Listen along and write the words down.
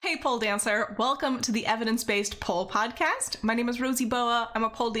Hey pole dancer, welcome to the Evidence-Based Pole Podcast. My name is Rosie Boa. I'm a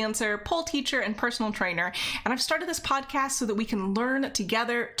pole dancer, pole teacher, and personal trainer, and I've started this podcast so that we can learn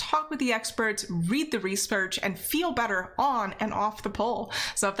together, talk with the experts, read the research, and feel better on and off the pole.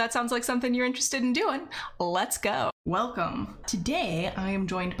 So if that sounds like something you're interested in doing, let's go. Welcome. Today I am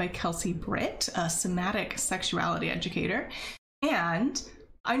joined by Kelsey Britt, a somatic sexuality educator, and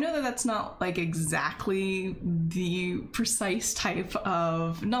I know that that's not like exactly the precise type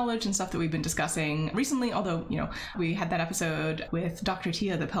of knowledge and stuff that we've been discussing recently, although, we had that episode with Dr.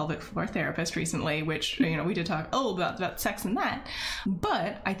 Tia, the pelvic floor therapist recently, which, we did talk about sex and that.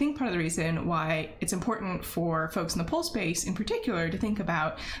 But I think part of the reason why it's important for folks in the pole space in particular to think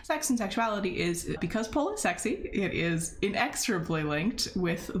about sex and sexuality is because pole is sexy. It is inexorably linked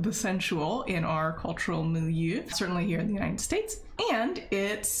with the sensual in our cultural milieu, certainly here in the United States. And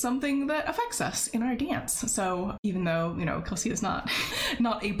it's something that affects us in our dance. So even though, Kelsey is not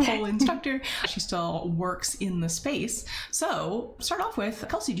a pole instructor, she still works in the space. So start off with,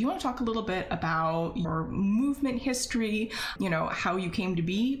 Kelsey, do you want to talk a little bit about your movement history, how you came to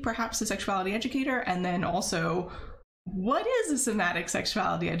be perhaps a sexuality educator, and then also what is a somatic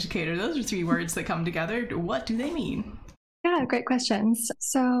sexuality educator? Those are three words that come together. What do they mean? Yeah, great questions.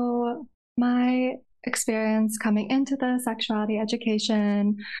 So my experience coming into the sexuality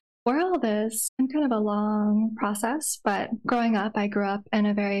education world is kind of a long process, but growing up, I grew up in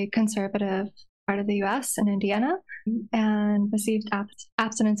a very conservative part of the US in Indiana and received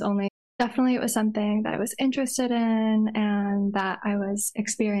abstinence only. Definitely it was something that I was interested in and that I was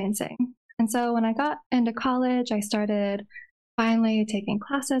experiencing. And so when I got into college, I started finally taking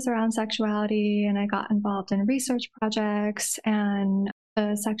classes around sexuality, and I got involved in research projects and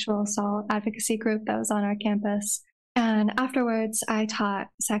the sexual assault advocacy group that was on our campus. And afterwards, I taught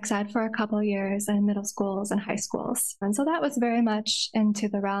sex ed for a couple of years in middle schools and high schools. And so that was very much into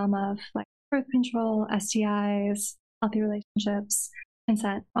the realm of like birth control, STIs, healthy relationships,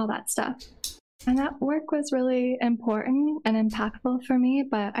 consent, all that stuff. And that work was really important and impactful for me.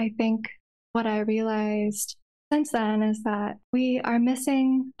 But I think what I realized since then is that we are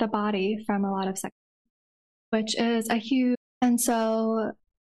missing the body from a lot of sex, which is a huge. And so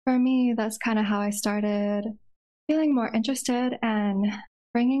for me, that's kind of how I started feeling more interested in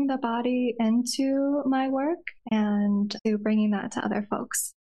bringing the body into my work and to bringing that to other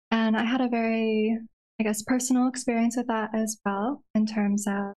folks. And I had a very, personal experience with that as well in terms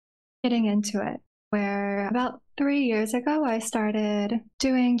of getting into it, where about 3 years ago, I started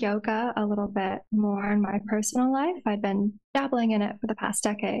doing yoga a little bit more in my personal life. I'd been dabbling in it for the past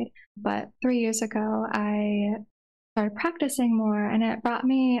decade, but 3 years ago, I started practicing more, and it brought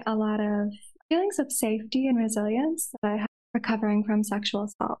me a lot of feelings of safety and resilience that I had recovering from sexual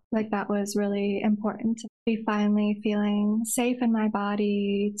assault. Like that was really important to be finally feeling safe in my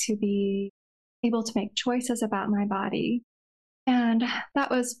body, to be able to make choices about my body. And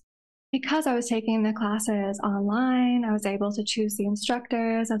that was because I was taking the classes online. I was able to choose the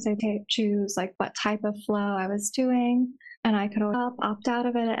instructors. I was able to choose like what type of flow I was doing, and I could opt out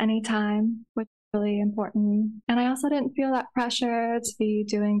of it at any time, which really important. And I also didn't feel that pressure to be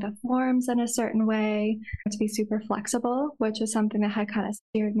doing the forms in a certain way, to be super flexible, which is something that had kind of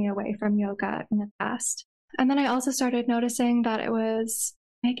steered me away from yoga in the past. And then I also started noticing that it was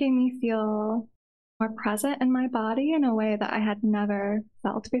making me feel more present in my body in a way that I had never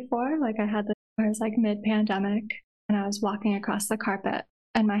felt before. Like it was like mid-pandemic, and I was walking across the carpet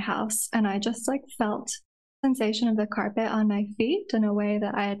in my house, and I just like felt the sensation of the carpet on my feet in a way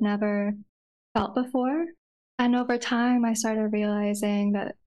that I had never felt before. And over time, I started realizing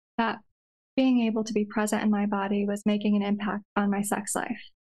that being able to be present in my body was making an impact on my sex life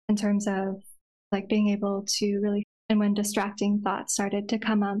in terms of like being able to really, and when distracting thoughts started to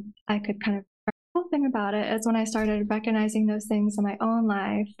come up, I could kind of, the cool thing about it is when I started recognizing those things in my own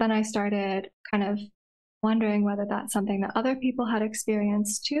life, then I started kind of wondering whether that's something that other people had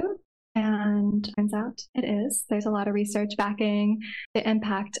experienced too. And turns out it is. There's a lot of research backing the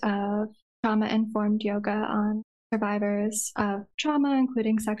impact of trauma-informed yoga on survivors of trauma,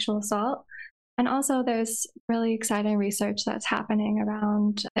 including sexual assault. And also there's really exciting research that's happening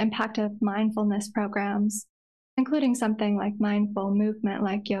around the impact of mindfulness programs, including something like mindful movement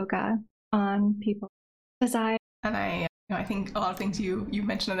like yoga on people's desire. And I think a lot of things you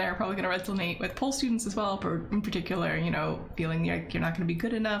mentioned in there are probably going to resonate with pole students as well, but in particular, feeling like you're not going to be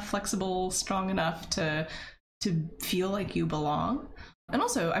good enough, flexible, strong enough to feel like you belong. And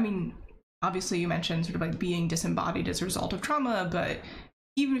also, obviously you mentioned sort of like being disembodied as a result of trauma, but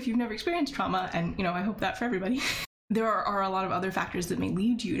even if you've never experienced trauma, and I hope that for everybody, there are a lot of other factors that may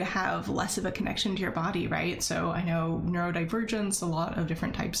lead you to have less of a connection to your body, right? So I know neurodivergence, a lot of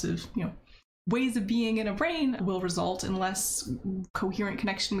different types of, ways of being in a brain will result in less coherent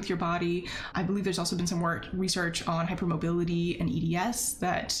connection with your body. I believe there's also been some research on hypermobility and EDS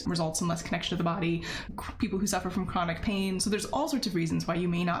that results in less connection to the body, people who suffer from chronic pain. So there's all sorts of reasons why you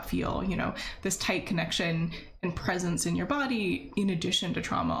may not feel, this tight connection and presence in your body in addition to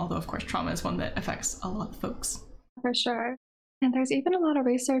trauma, although of course trauma is one that affects a lot of folks. For sure. And there's even a lot of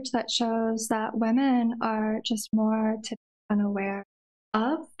research that shows that women are just more unaware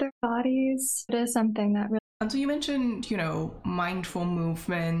of their bodies. It is something that really... And so you mentioned, mindful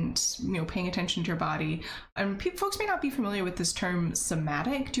movement, paying attention to your body. And folks may not be familiar with this term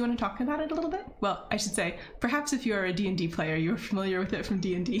somatic. Do you want to talk about it a little bit? Well, I should say, perhaps if you're a D&D player, you're familiar with it from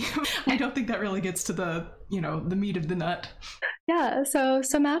D&D. I don't think that really gets to the meat of the nut. Yeah, so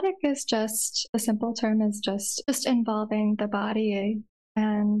somatic is just, the simple term is just involving the body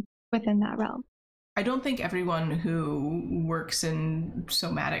and within that realm. I don't think everyone who works in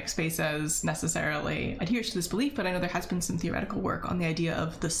somatic spaces necessarily adheres to this belief, but I know there has been some theoretical work on the idea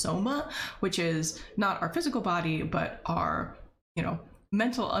of the soma, which is not our physical body, but our,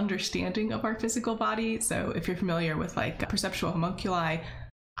 mental understanding of our physical body. So if you're familiar with like perceptual homunculi,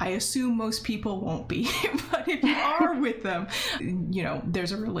 I assume most people won't be, but if you are with them,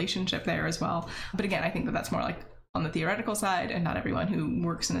 there's a relationship there as well. But again, I think that that's more like on the theoretical side, and not everyone who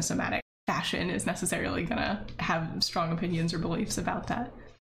works in a somatic fashion is necessarily gonna have strong opinions or beliefs about that.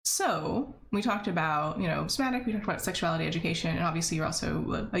 So we talked about, somatic, we talked about sexuality education, and obviously you're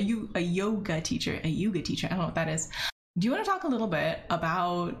also a yoga teacher, I don't know what that is. Do you want to talk a little bit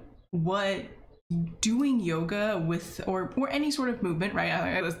about what doing yoga with, or any sort of movement,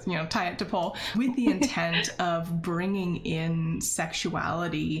 right? Let's, tie it to pole, with the intent of bringing in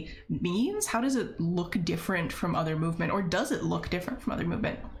sexuality means? How does it look different from other movement, or does it look different from other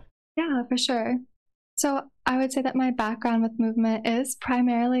movement? Yeah, for sure. So I would say that my background with movement is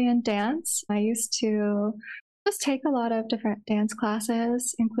primarily in dance. I used to just take a lot of different dance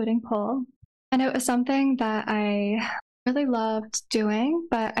classes, including pole. And it was something that I really loved doing,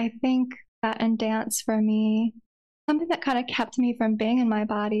 but I think that in dance for me, something that kind of kept me from being in my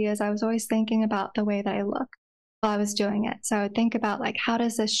body is I was always thinking about the way that I look while I was doing it. So I would think about like, how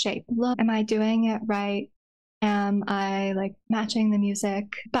does this shape look? Am I doing it right? Am I like matching the music?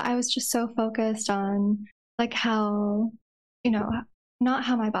 But I was just so focused on like how, not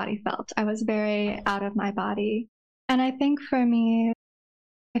how my body felt. I was very out of my body. And I think for me,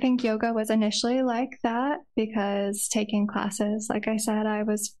 yoga was initially like that because taking classes, like I said, I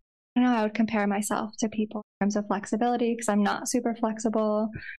would compare myself to people in terms of flexibility because I'm not super flexible.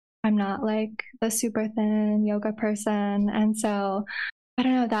 I'm not like the super thin yoga person. And so, I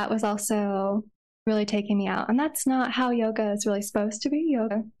don't know, that was also really taking me out. And that's not how yoga is really supposed to be.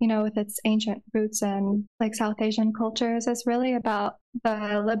 Yoga, with its ancient roots and like South Asian cultures, is really about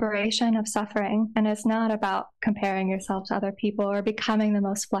the liberation of suffering. And it's not about comparing yourself to other people or becoming the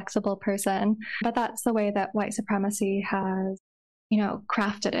most flexible person. But that's the way that white supremacy has,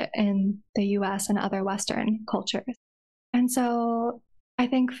 crafted it in the US and other Western cultures. And so I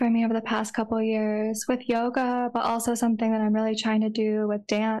think for me over the past couple of years with yoga, but also something that I'm really trying to do with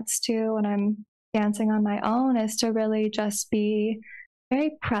dance too, when I'm dancing on my own, is to really just be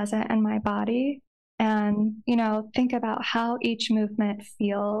very present in my body and, think about how each movement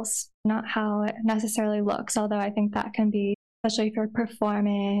feels, not how it necessarily looks. Although I think that can be, especially if you're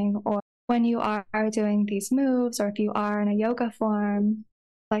performing or when you are doing these moves, or if you are in a yoga form,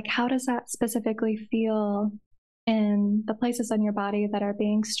 like how does that specifically feel in the places in your body that are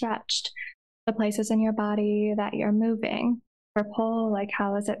being stretched, the places in your body that you're moving? For pole, like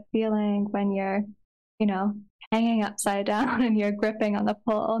how is it feeling when you're, hanging upside down and you're gripping on the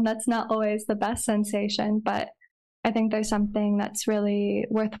pole? And that's not always the best sensation, but I think there's something that's really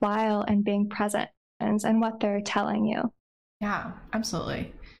worthwhile in being present and what they're telling you. Yeah,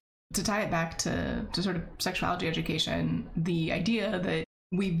 absolutely. To tie it back to sort of sexuality education, the idea that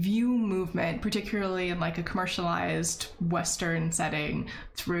we view movement, particularly in like a commercialized Western setting,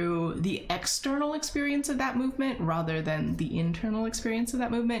 through the external experience of that movement rather than the internal experience of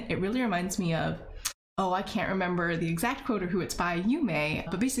that movement. It really reminds me of, I can't remember the exact quote or who it's by, you may,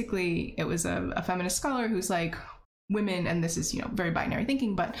 but basically it was a feminist scholar who's like, women, and this is, very binary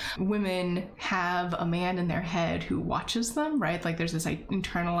thinking, but women have a man in their head who watches them, right? Like there's this like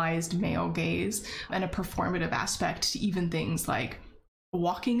internalized male gaze and a performative aspect to even things like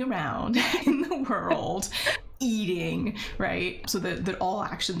walking around in the world, eating, right? So that all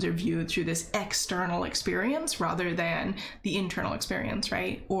actions are viewed through this external experience rather than the internal experience,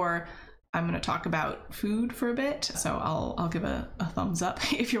 right? Or I'm going to talk about food for a bit. So I'll give a thumbs up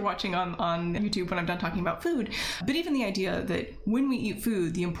if you're watching on YouTube when I'm done talking about food. But even the idea that when we eat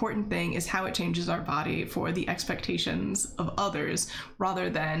food, the important thing is how it changes our body for the expectations of others rather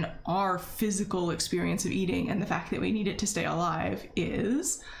than our physical experience of eating, and the fact that we need it to stay alive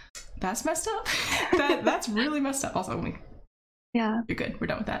that's messed up. That's really messed up. Also, yeah, you're good. We're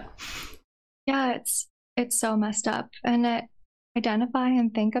done with that. Yeah, it's so messed up, and it identify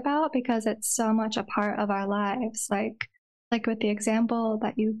and think about because it's so much a part of our lives. Like with the example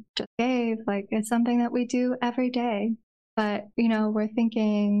that you just gave, like it's something that we do every day. But, we're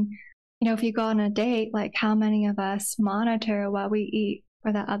thinking, if you go on a date, like how many of us monitor what we eat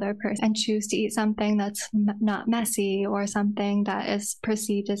for the other person and choose to eat something that's not messy or something that is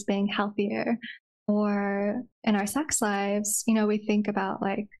perceived as being healthier? Or in our sex lives, we think about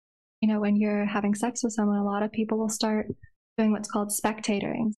like, when you're having sex with someone, a lot of people will start doing what's called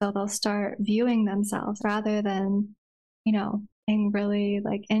spectatoring. So they'll start viewing themselves rather than, being really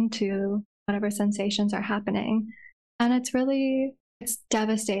like into whatever sensations are happening. And it's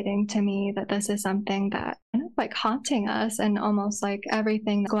devastating to me that this is something that kind of like haunting us and almost like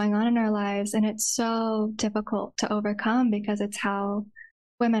everything that's going on in our lives. And it's so difficult to overcome because it's how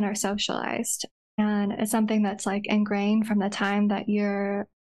women are socialized. And it's something that's like ingrained from the time that you're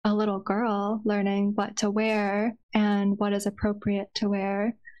a little girl, learning what to wear and what is appropriate to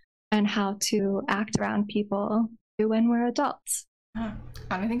wear and how to act around people when we're adults. And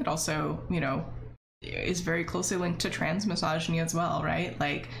I think it also, is very closely linked to trans misogyny as well, right?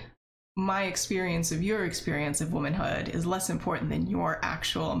 Like my experience of your experience of womanhood is less important than your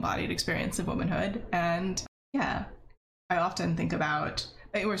actual embodied experience of womanhood. And yeah, I often think about,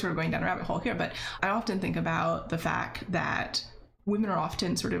 we're sort of going down a rabbit hole here, but I often think about the fact that women are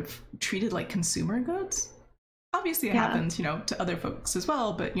often sort of treated like consumer goods. Obviously it happens, to other folks as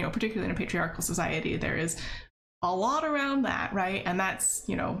well, but, particularly in a patriarchal society, there is a lot around that, right? And that's,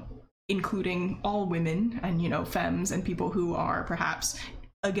 including all women and, femmes and people who are perhaps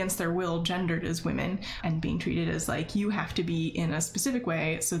against their will gendered as women and being treated as like, you have to be in a specific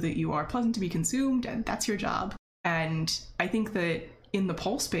way so that you are pleasant to be consumed and that's your job. And I think that in the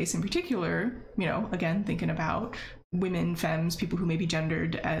pole space in particular, again, thinking about women, femmes, people who may be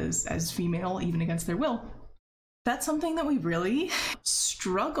gendered as female, even against their will, that's something that we really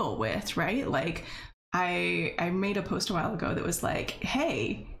struggle with, right? Like I made a post a while ago that was like,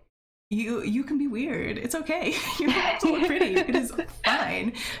 hey, you can be weird. It's okay. You don't have to look pretty. It is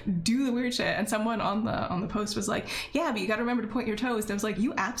fine. Do the weird shit. And someone on the post was like, yeah, but you got to remember to point your toes. And I was like,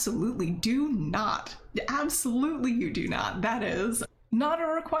 you absolutely do not. Absolutely you do not. That is not a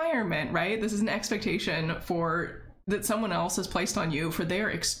requirement, right? This is an expectation that someone else has placed on you for their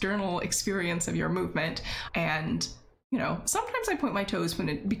external experience of your movement. And sometimes I point my toes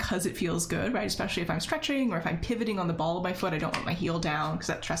because it feels good, right? Especially if I'm stretching or if I'm pivoting on the ball of my foot. I don't want my heel down because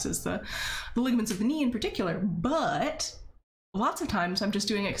that stresses the ligaments of the knee in particular. But lots of times I'm just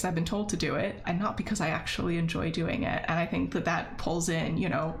doing it because I've been told to do it and not because I actually enjoy doing it. And I think that pulls in,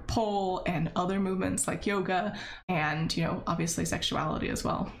 pole and other movements like yoga and, obviously sexuality as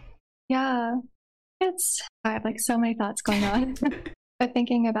well. Yeah, I have like so many thoughts going on. But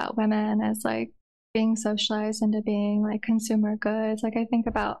thinking about women as like being socialized into being like consumer goods, like I think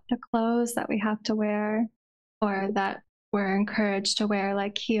about the clothes that we have to wear or that we're encouraged to wear,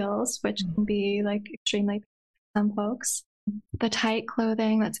 like heels, which can be like extremely for some folks, the tight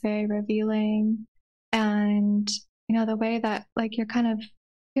clothing that's very revealing, and the way that like you're kind of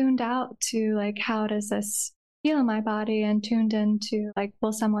tuned out to like, how does this feel in my body, and tuned into like,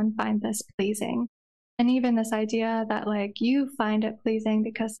 will someone find this pleasing? And even this idea that like you find it pleasing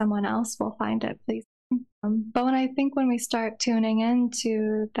because someone else will find it pleasing. But when we start tuning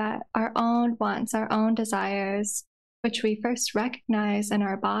into that, our own wants, our own desires, which we first recognize in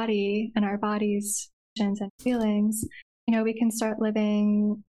our body and our body's emotions and feelings, we can start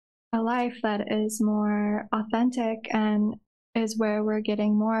living a life that is more authentic and is where we're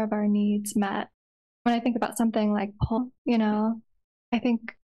getting more of our needs met. When I think about something like pole, I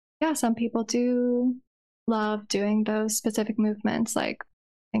think, yeah, some people do love doing those specific movements, like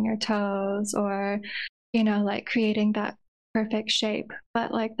your toes or, like creating that perfect shape,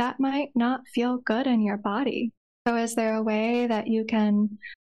 but like that might not feel good in your body. So is there a way that you can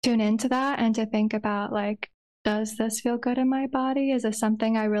tune into that and to think about like, does this feel good in my body? Is this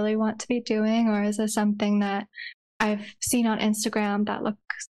something I really want to be doing? Or is this something that I've seen on Instagram that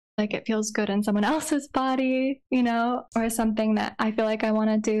looks like it feels good in someone else's body, or something that I feel like I want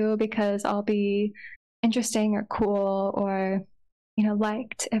to do because I'll be interesting or cool or,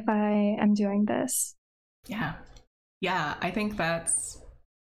 liked if I am doing this? Yeah. I think that's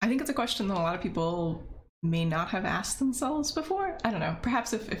I think it's a question that a lot of people may not have asked themselves before. I don't know.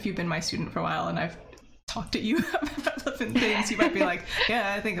 Perhaps if you've been my student for a while and I've talked at you about different things, you might be like,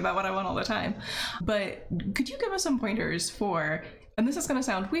 yeah, I think about what I want all the time. But could you give us some pointers for, and this is going to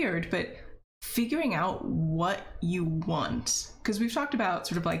sound weird, but figuring out what you want? Because we've talked about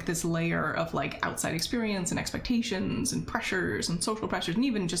sort of like this layer of like outside experience and expectations and pressures and social pressures, and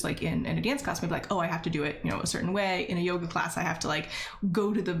even just like in a dance class, maybe like, oh, I have to do it, a certain way. In a yoga class, I have to like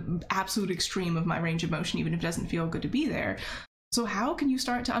go to the absolute extreme of my range of motion, even if it doesn't feel good to be there. So how can you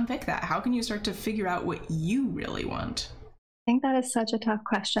start to unpick that? How can you start to figure out what you really want? I think that is such a tough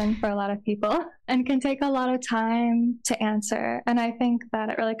question for a lot of people and can take a lot of time to answer. And I think that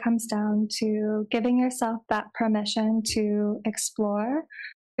it really comes down to giving yourself that permission to explore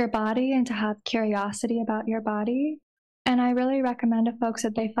your body and to have curiosity about your body. And I really recommend to folks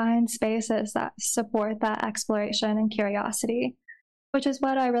that they find spaces that support that exploration and curiosity, which is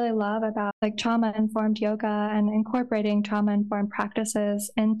what I really love about like trauma-informed yoga and incorporating trauma-informed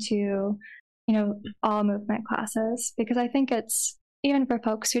practices into all movement classes, because I think it's, even for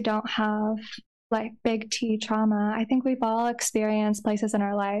folks who don't have like big T trauma, I think we've all experienced places in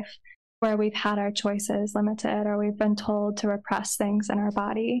our life where we've had our choices limited or we've been told to repress things in our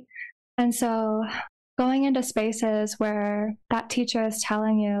body. And so going into spaces where that teacher is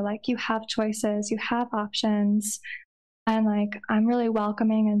telling you like you have choices, you have options, and like I'm really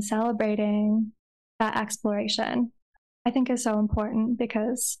welcoming and celebrating that exploration, I think is so important,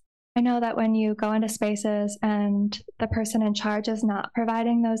 because I know that when you go into spaces and the person in charge is not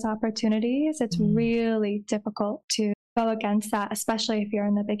providing those opportunities, it's really difficult to go against that, especially if you're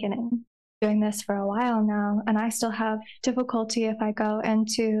in the beginning. Doing this for a while now, and I still have difficulty if I go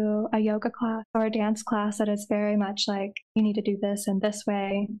into a yoga class or a dance class that is very much like, you need to do this in this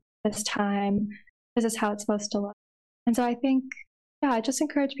way, this time, this is how it's supposed to look. And so I think, I just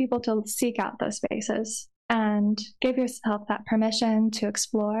encourage people to seek out those spaces and give yourself that permission to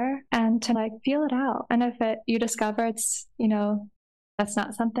explore and to like feel it out. And if you discover it's, that's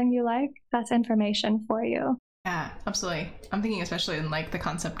not something you like, that's information for you. Yeah, absolutely. I'm thinking especially in like the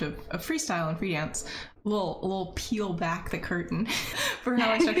concept of freestyle and free dance, a little peel back the curtain for how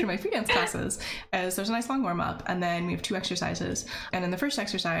I structure my free dance classes, as there's a nice long warm up and then we have 2 exercises. And in the first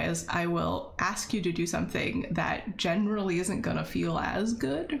exercise, I will ask you to do something that generally isn't going to feel as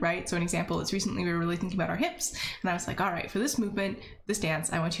good, right? So an example is recently we were really thinking about our hips, and I was like, all right, for this movement, this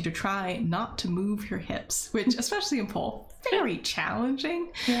dance, I want you to try not to move your hips, which especially in pole, very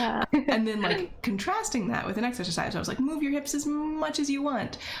challenging. Yeah. And then like contrasting that with the next exercise, I was like, move your hips as much as you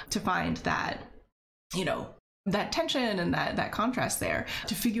want, to find that, that tension and that contrast there,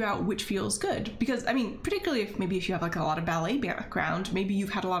 to figure out which feels good. Because I mean, particularly if you have like a lot of ballet background, maybe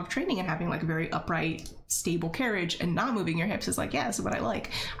you've had a lot of training in having like a very upright, stable carriage, and not moving your hips is like, yeah, this is what I like.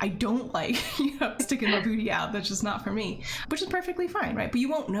 I don't like, sticking my booty out. That's just not for me, which is perfectly fine, right? But you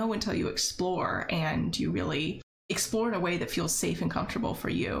won't know until you explore, and you really explore in a way that feels safe and comfortable for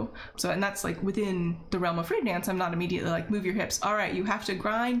you. So, and that's like within the realm of free dance. I'm not immediately like, move your hips. All right, you have to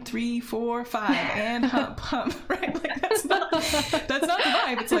grind 3, 4, 5 and hump, right? Like that's not the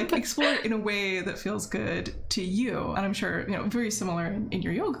vibe. It's like explore in a way that feels good to you. And I'm sure, very similar in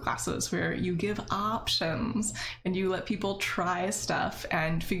your yoga classes, where you give options and you let people try stuff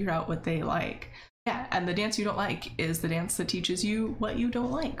and figure out what they like. Yeah, and the dance you don't like is the dance that teaches you what you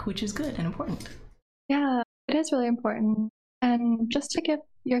don't like, which is good and important. Yeah. It is really important. And just to give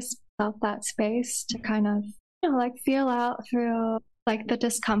yourself that space to kind of, like feel out through like the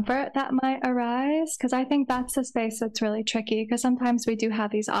discomfort that might arise. Because I think that's the space that's really tricky, because sometimes we do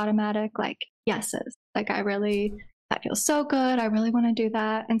have these automatic like yeses. Like that feels so good. I really want to do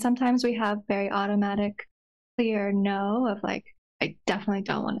that. And sometimes we have very automatic, clear no of like, I definitely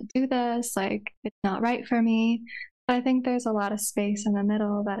don't want to do this. Like it's not right for me. But I think there's a lot of space in the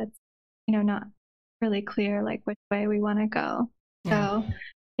middle that it's, not really clear like which way we want to go. Yeah. So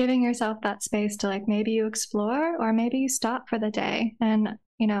giving yourself that space to like, maybe you explore or maybe you stop for the day, and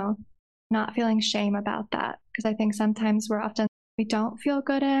not feeling shame about that, because I think sometimes we don't feel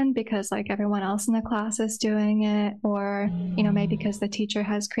good in because like everyone else in the class is doing it, or maybe because the teacher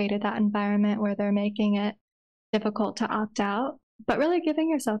has created that environment where they're making it difficult to opt out. But really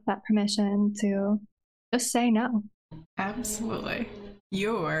giving yourself that permission to just say no. Absolutely.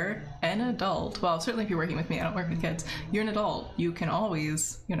 You're an adult. Well, certainly if you're working with me, I don't work with kids. You're an adult. You can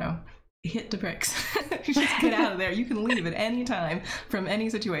always, hit the bricks. You just get out of there. You can leave at any time from any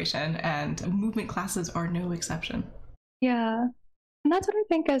situation, and movement classes are no exception. Yeah. And that's what I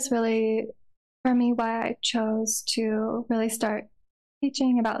think is really, for me, why I chose to really start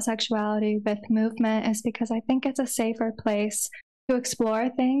teaching about sexuality with movement, is because I think it's a safer place to explore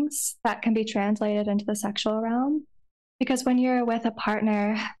things that can be translated into the sexual realm. Because when you're with a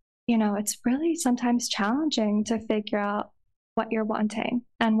partner, it's really sometimes challenging to figure out what you're wanting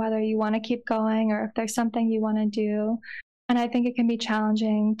and whether you want to keep going or if there's something you want to do. And I think it can be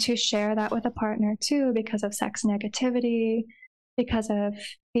challenging to share that with a partner too, because of sex negativity, because of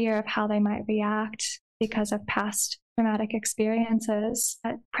fear of how they might react, because of past traumatic experiences.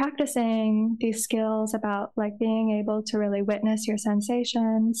 But practicing these skills about like being able to really witness your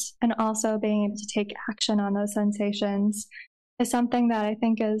sensations and also being able to take action on those sensations is something that I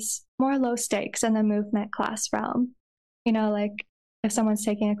think is more low stakes in the movement class realm. Like if someone's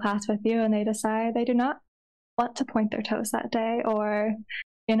taking a class with you and they decide they do not want to point their toes that day, or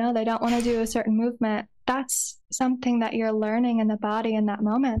they don't want to do a certain movement, that's something that you're learning in the body in that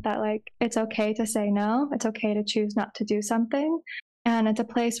moment, that like it's okay to say no, it's okay to choose not to do something, and it's a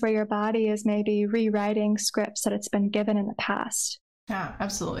place where your body is maybe rewriting scripts that it's been given in the past. Yeah,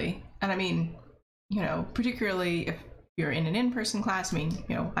 absolutely. And I mean, particularly if you're in an in-person class,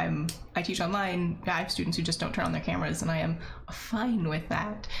 I teach online. I have students who just don't turn on their cameras, and I am fine with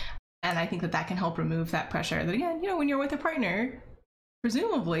that. And I think that can help remove that pressure that, again, when you're with a partner,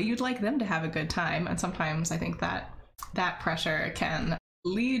 presumably you'd like them to have a good time. And sometimes I think that pressure can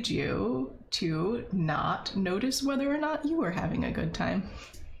lead you to not notice whether or not you are having a good time.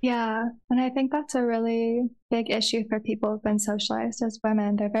 Yeah, and I think that's a really big issue for people who've been socialized as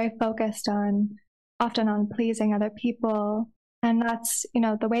women. They're very focused often on pleasing other people. And that's,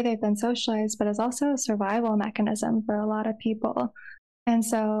 the way they've been socialized, but is also a survival mechanism for a lot of people. And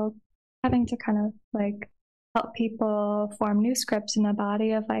so having to kind of like help people form new scripts in the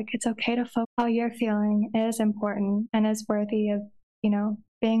body of like, it's okay to focus how you're feeling is important and is worthy of,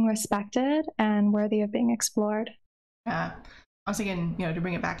 being respected and worthy of being explored. Yeah. I was thinking, to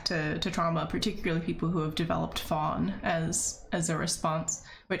bring it back to trauma, particularly people who have developed fawn as a response,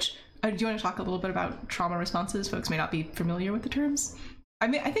 which, do you want to talk a little bit about trauma responses? Folks may not be familiar with the terms.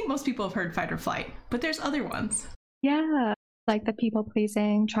 I think most people have heard fight or flight, but there's other ones. Yeah, like the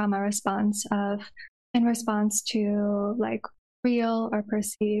people-pleasing trauma response in response to like real or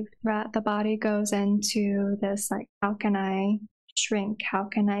perceived threat, the body goes into this like, how can I shrink? How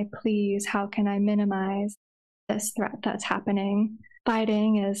can I please? How can I minimize this threat that's happening?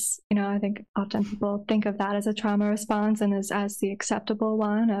 Fighting is, I think often people think of that as a trauma response and as the acceptable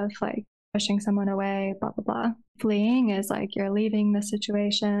one of like pushing someone away, blah, blah, blah. Fleeing is like you're leaving the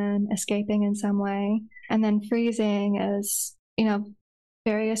situation, escaping in some way. And then freezing is,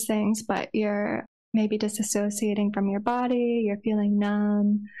 various things, but you're maybe disassociating from your body, you're feeling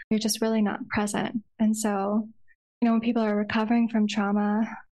numb, you're just really not present. And so, when people are recovering from trauma,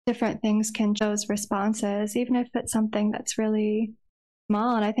 different things can show those responses, even if it's something that's really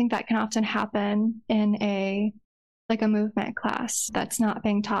small. And I think that can often happen in a movement class that's not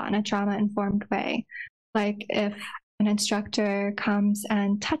being taught in a trauma-informed way. Like if an instructor comes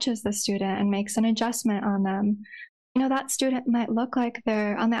and touches the student and makes an adjustment on them, that student might look like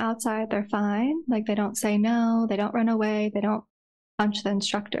they're on the outside, they're fine. Like they don't say no, they don't run away, they don't punch the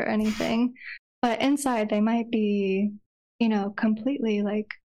instructor or anything. But inside they might be, completely like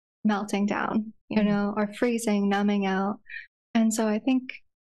melting down, or freezing, numbing out. And so I think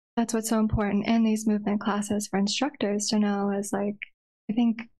that's what's so important in these movement classes for instructors to know is like, I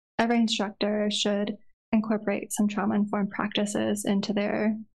think every instructor should incorporate some trauma-informed practices into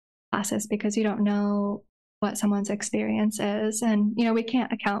their classes, because you don't know what someone's experience is. And, we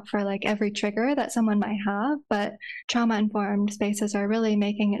can't account for like every trigger that someone might have, but trauma-informed spaces are really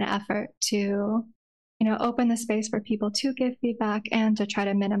making an effort to, open the space for people to give feedback and to try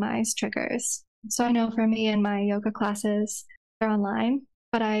to minimize triggers. So I know for me in my yoga classes, they're online,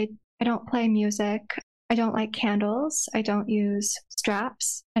 but I don't play music. I don't light candles. I don't use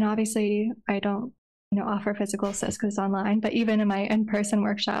straps. And obviously I don't, offer physical assist because it's online, but even in my in-person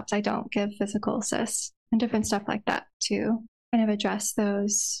workshops, I don't give physical assist and different stuff like that to kind of address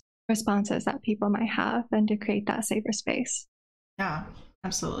those responses that people might have and to create that safer space. Yeah,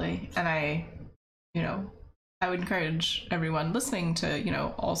 absolutely. And I would encourage everyone listening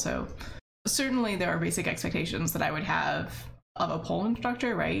to, also, certainly there are basic expectations that I would have of a pole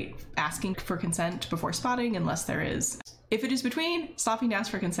instructor, right? Asking for consent before spotting, unless there is. If it is between stopping to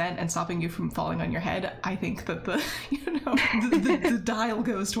ask for consent and stopping you from falling on your head, I think that the dial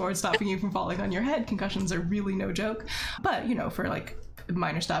goes towards stopping you from falling on your head. Concussions are really no joke. But, for like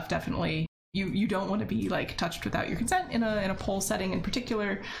minor stuff, definitely you don't want to be like touched without your consent in a pole setting in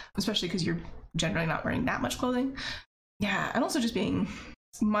particular, especially because you're generally not wearing that much clothing. Yeah, and also just being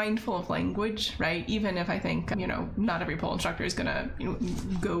mindful of language, right? Even if I think, not every pole instructor is gonna,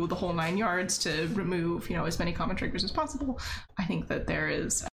 go the whole 9 yards to remove, as many common triggers as possible. I think that there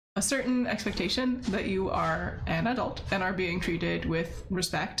is a certain expectation that you are an adult and are being treated with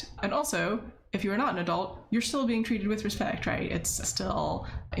respect. And also, if you are not an adult, you're still being treated with respect, right? It's still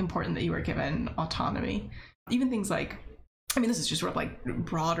important that you are given autonomy. Even things like, this is just sort of like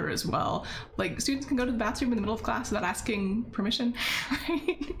broader as well. Like, students can go to the bathroom in the middle of class without asking permission,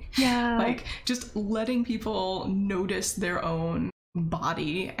 right? Yeah. Like, just letting people notice their own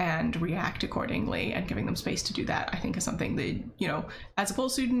body and react accordingly and giving them space to do that, I think is something that, as a pole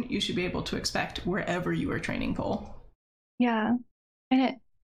student, you should be able to expect wherever you are training pole. Yeah. And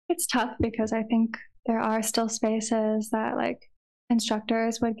it's tough because I think there are still spaces that like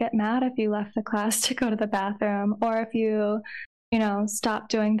instructors would get mad if you left the class to go to the bathroom, or if you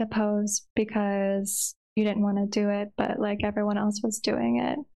stopped doing the pose because you didn't want to do it, but like everyone else was doing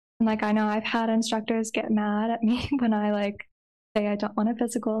it. And like, I know I've had instructors get mad at me when I like say I don't want a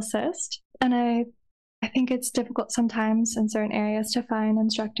physical assist. And I think it's difficult sometimes in certain areas to find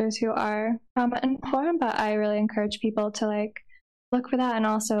instructors who are trauma informed, but I really encourage people to like look for that and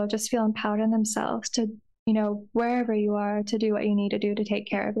also just feel empowered in themselves to, wherever you are, to do what you need to do to take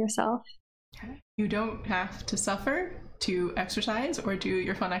care of yourself. You don't have to suffer to exercise or do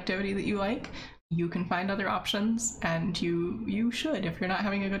your fun activity that you like. You can find other options, and you should if you're not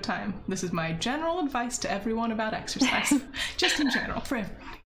having a good time. This is my general advice to everyone about exercise, just in general, for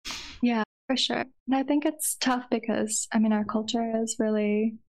everybody. Yeah, for sure. And I think it's tough because, our culture is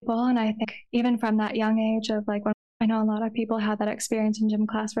really full, and I think even from that young age of like, when I know a lot of people had that experience in gym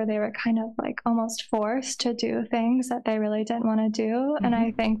class where they were kind of like almost forced to do things that they really didn't want to do. Mm-hmm. And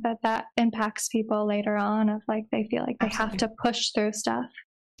I think that impacts people later on of like, they feel like they have to push through stuff.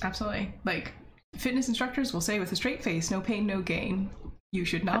 Absolutely. Like, fitness instructors will say with a straight face, no pain, no gain. You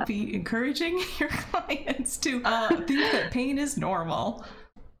should not be encouraging your clients to think that pain is normal.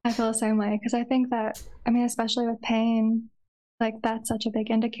 I feel the same way, because I think that, especially with pain, like that's such a big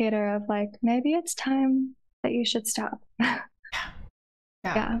indicator of like, maybe it's time that you should stop.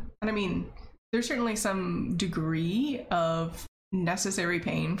 Yeah. And there's certainly some degree of necessary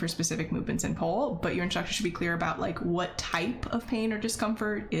pain for specific movements in pole, but your instructor should be clear about like what type of pain or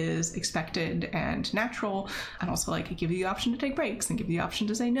discomfort is expected and natural, and also like give you the option to take breaks and give you the option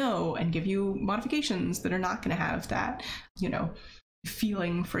to say no and give you modifications that are not going to have that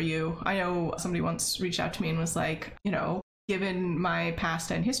feeling for you. I know somebody once reached out to me and was like, given my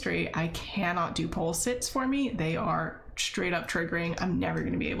past and history, I cannot do pole sits for me. They are straight up triggering. I'm never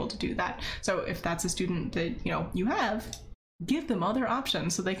going to be able to do that. So if that's a student that you have, give them other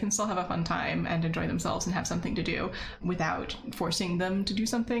options so they can still have a fun time and enjoy themselves and have something to do without forcing them to do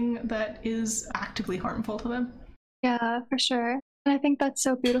something that is actively harmful to them. Yeah, for sure. And I think that's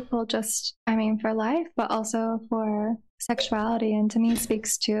so beautiful, just, for life, but also for sexuality. And to me,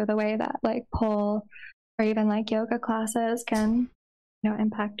 speaks to the way that like pole or even like yoga classes can,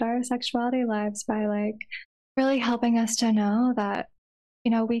 impact our sexuality lives by like really helping us to know that,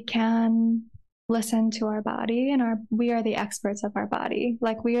 we can listen to our body, and we are the experts of our body.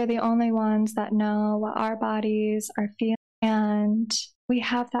 Like, we are the only ones that know what our bodies are feeling, and we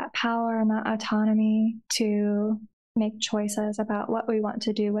have that power and that autonomy to make choices about what we want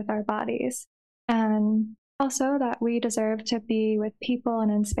to do with our bodies. And also that we deserve to be with people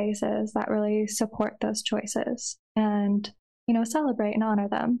and in spaces that really support those choices and, celebrate and honor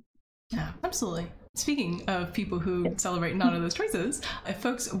them. Yeah, absolutely. Speaking of people who celebrate and honor those choices, if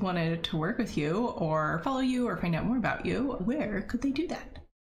folks wanted to work with you or follow you or find out more about you, where could they do that?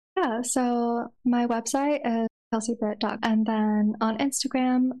 Yeah, so my website is kelseybritt.com, and then on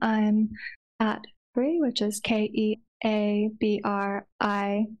Instagram, I'm at Keabri, which is Keabri.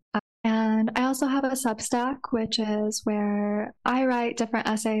 And I also have a Substack, which is where I write different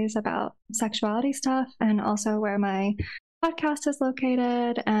essays about sexuality stuff, and also where my podcast is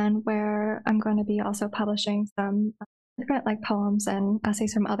located, and where I'm going to be also publishing some different like poems and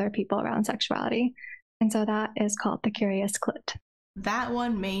essays from other people around sexuality. And so that is called The Curious Clit. That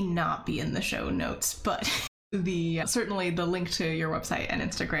one may not be in the show notes, but certainly the link to your website and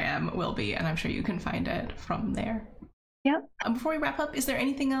Instagram will be, and I'm sure you can find it from there. Yep. Before we wrap up, is there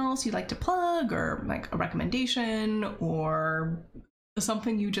anything else you'd like to plug, or like a recommendation, or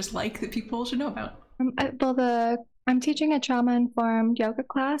something you just like that people should know about? I'm teaching a trauma-informed yoga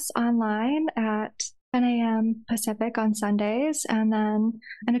class online at 10 a.m. Pacific on Sundays, and then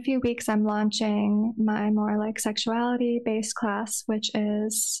in a few weeks I'm launching my more like sexuality-based class, which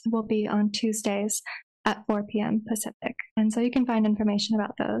will be on Tuesdays at 4 p.m. Pacific. And so you can find information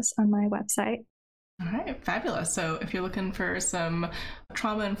about those on my website. All right, fabulous. So if you're looking for some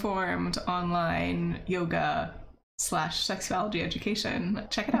trauma-informed online yoga / sexuality education,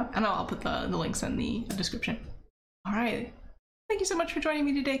 check it out. And I'll put the links in the description. All right. Thank you so much for joining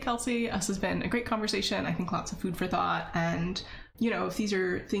me today, Kelsey. This has been a great conversation. I think lots of food for thought. And, if these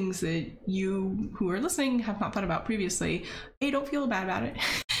are things that you who are listening have not thought about previously, hey, don't feel bad about it.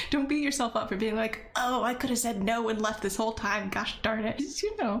 Don't beat yourself up for being like, oh, I could have said no and left this whole time. Gosh darn it.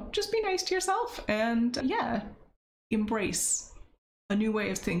 Just be nice to yourself and embrace a new way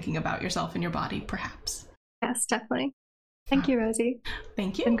of thinking about yourself and your body, perhaps. Yes, definitely. Thank you, Rosie.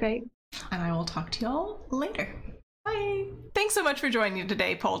 Thank you. It's been great. And I will talk to y'all later. Bye. Thanks so much for joining me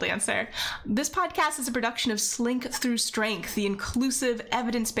today, Pole Dancer. This podcast is a production of Slink Through Strength, the inclusive,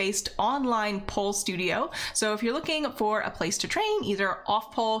 evidence-based online pole studio. So if you're looking for a place to train, either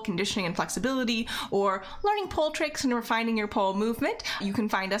off-pole conditioning and flexibility, or learning pole tricks and refining your pole movement, you can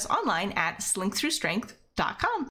find us online at slinkthroughstrength.com.